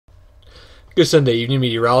Good Sunday evening,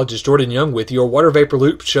 Meteorologist Jordan Young with your water vapor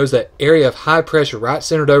loop shows that area of high pressure right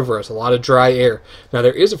centered over us, a lot of dry air. Now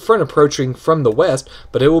there is a front approaching from the west,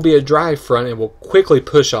 but it will be a dry front and will quickly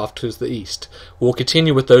push off to the east. We'll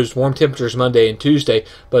continue with those warm temperatures Monday and Tuesday,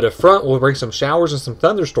 but a front will bring some showers and some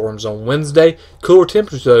thunderstorms on Wednesday. Cooler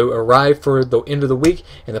temperatures, though, arrive for the end of the week,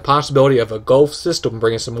 and the possibility of a Gulf system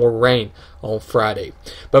bringing some more rain on Friday.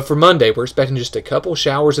 But for Monday, we're expecting just a couple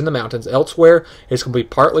showers in the mountains. Elsewhere, it's going to be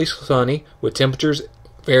partly sunny with temperatures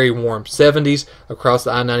very warm, 70s across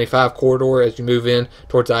the I-95 corridor as you move in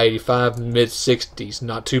towards I-85, mid-60s,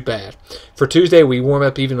 not too bad. For Tuesday, we warm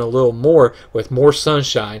up even a little more with more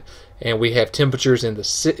sunshine, and we have temperatures in the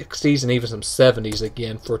 60s and even some 70s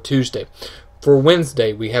again for Tuesday. For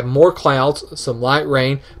Wednesday, we have more clouds, some light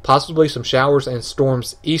rain, possibly some showers and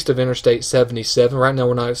storms east of Interstate 77. Right now,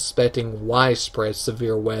 we're not expecting widespread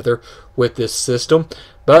severe weather with this system,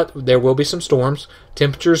 but there will be some storms.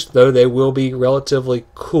 Temperatures, though they will be relatively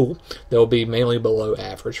cool, they'll be mainly below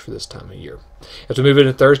average for this time of year. As we move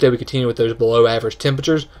into Thursday, we continue with those below average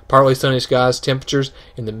temperatures, partly sunny skies, temperatures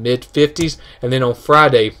in the mid-50s, and then on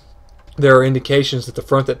Friday, there are indications that the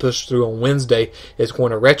front that pushed through on Wednesday is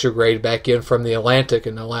going to retrograde back in from the Atlantic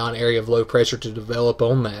and allow an area of low pressure to develop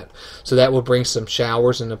on that. So that will bring some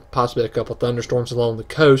showers and possibly a couple thunderstorms along the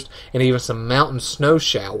coast and even some mountain snow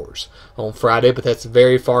showers on Friday, but that's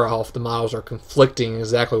very far off. The models are conflicting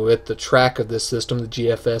exactly with the track of this system. The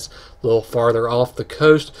GFS a little farther off the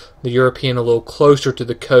coast, the European a little closer to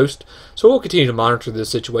the coast. So we'll continue to monitor this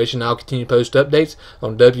situation. I'll continue to post updates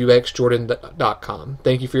on WXJordan.com.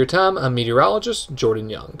 Thank you for your time. I'm meteorologist Jordan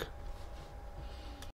Young.